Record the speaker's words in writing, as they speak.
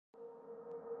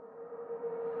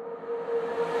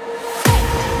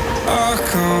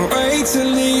to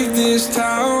leave this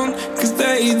town, 'cause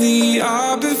lately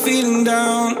I've been feeling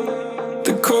down.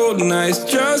 The cold nights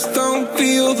just don't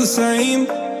feel the same.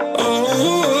 Oh,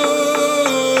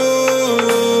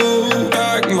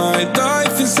 like my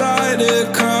life inside a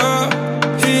car.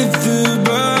 Hit the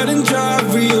button,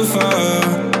 drive real far.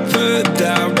 Put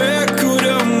that record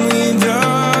on me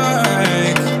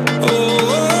like,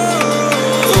 oh,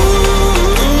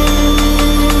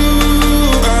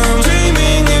 I'm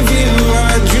dreaming of you.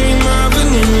 I dream of a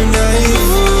new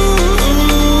life.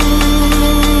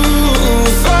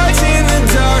 Fight in the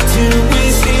dark till we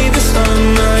see the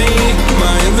sunlight.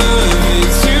 My love,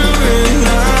 it's you and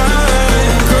I.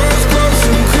 Close, close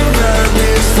and cool at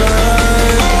this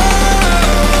time.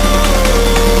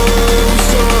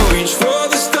 So reach for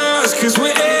the stars, 'cause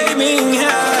we're aiming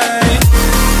high.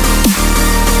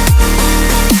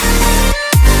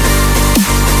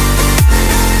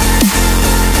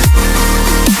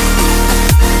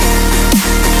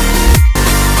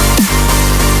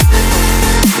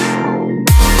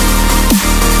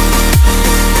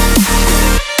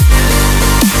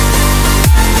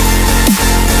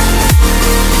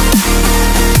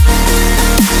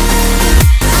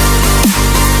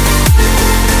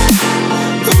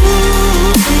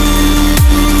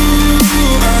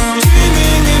 I'm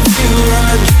dreaming of you.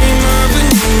 I dream of a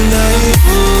new life.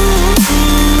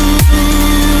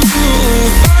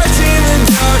 Fight in the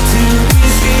dark till we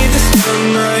see the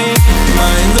sunlight.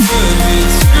 My love,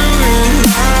 it's you and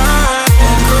I.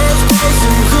 Close, close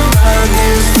and cool at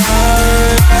this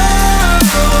time.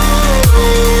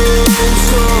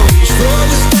 So reach for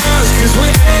the stars, 'cause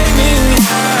we're aiming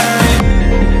high.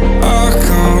 I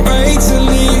can't wait to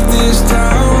leave this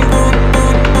town. I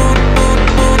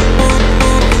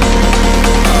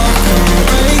can't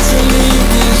wait to leave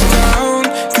this town,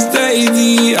 'cause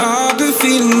lately I've been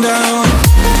feeling down.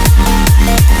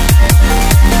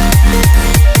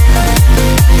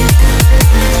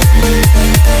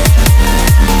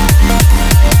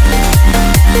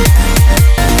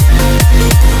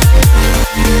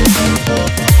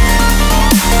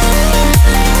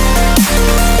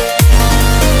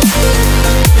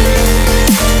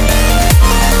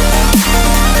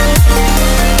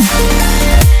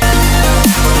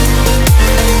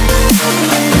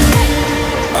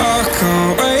 I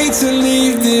can't wait to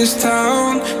leave this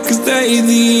town, 'cause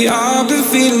lately I've been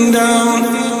feeling down,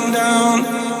 down,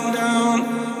 down,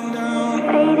 down.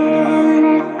 Faded in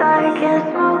this dark and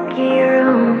smoky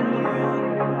room,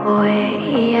 with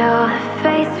your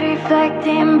face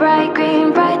reflecting bright green,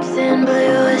 brights and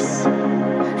blues.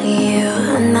 You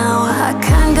know I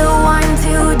can't go on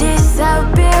to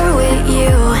disappear with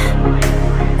you,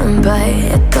 but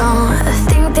don't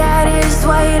think that is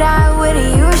what I would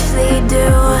usually do.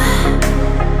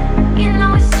 You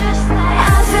know it's just like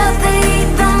I felt the heat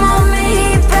the moment he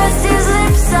pressed his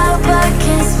lips up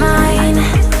against mine.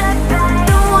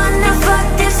 Don't wanna fuck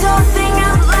this whole thing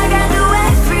up like I do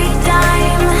every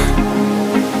time.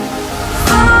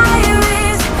 Fire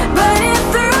is burning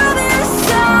through this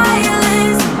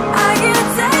silence. I can't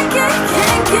take it,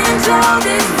 can't control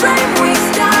this flame we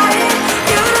started.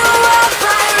 You know I'm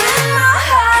fire in my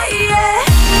heart, yeah.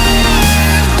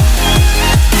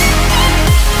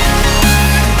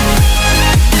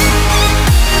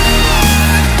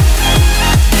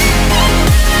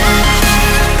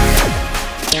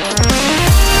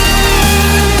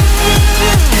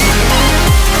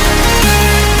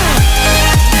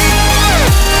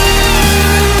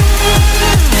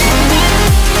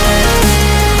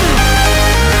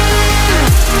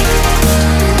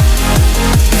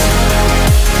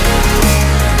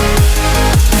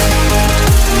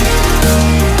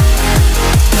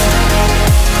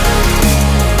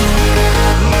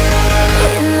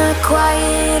 In the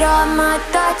quiet, all my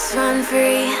thoughts run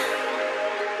free,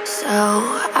 so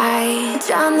I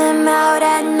drown them out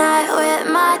at night with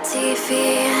my TV.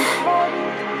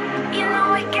 You know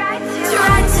I got to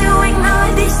try to ignore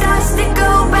these thoughts that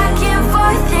go back and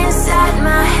forth inside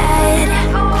my head.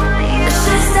 I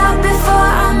should stop before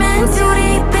I'm in too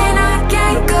deep and I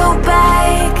can't go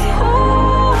back.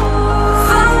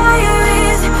 Fire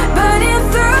is burning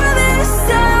through this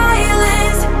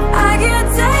silence. I can't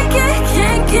take it,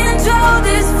 can't control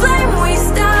this flame we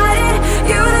started.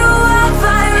 You know I'm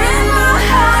fire in my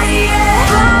heart, yeah.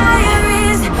 Fire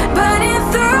is burning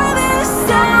through this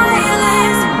silence.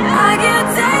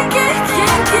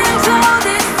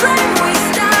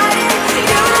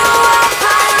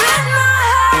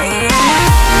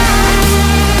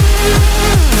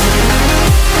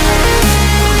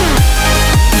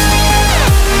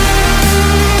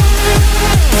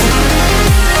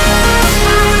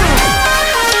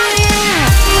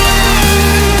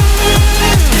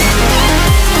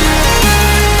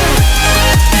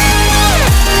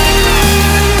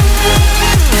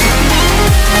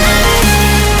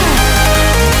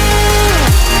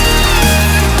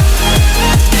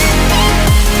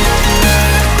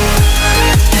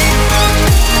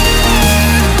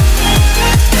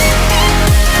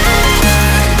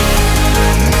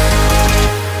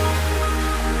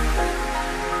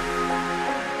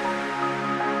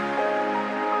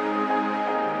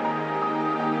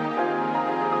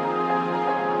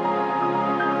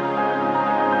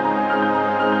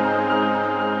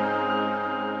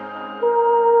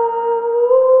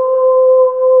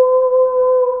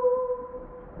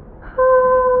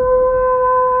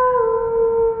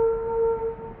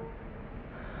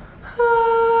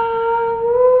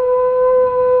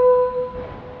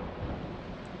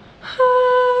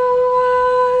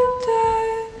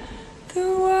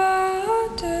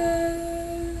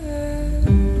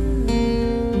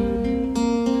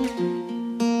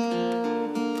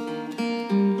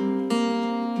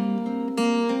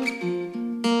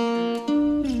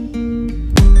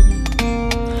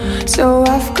 So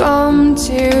I've come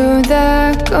to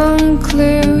the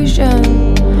conclusion,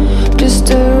 just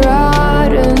a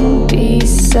rotten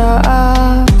piece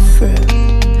of fruit.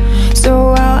 So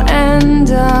I'll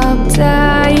end up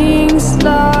dying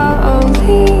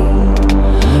slowly,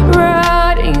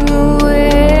 rotting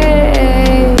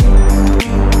away.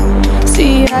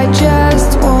 See, I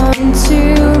just want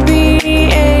to be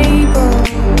able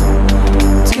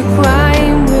to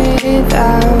climb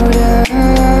without a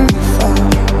fall,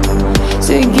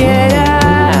 to get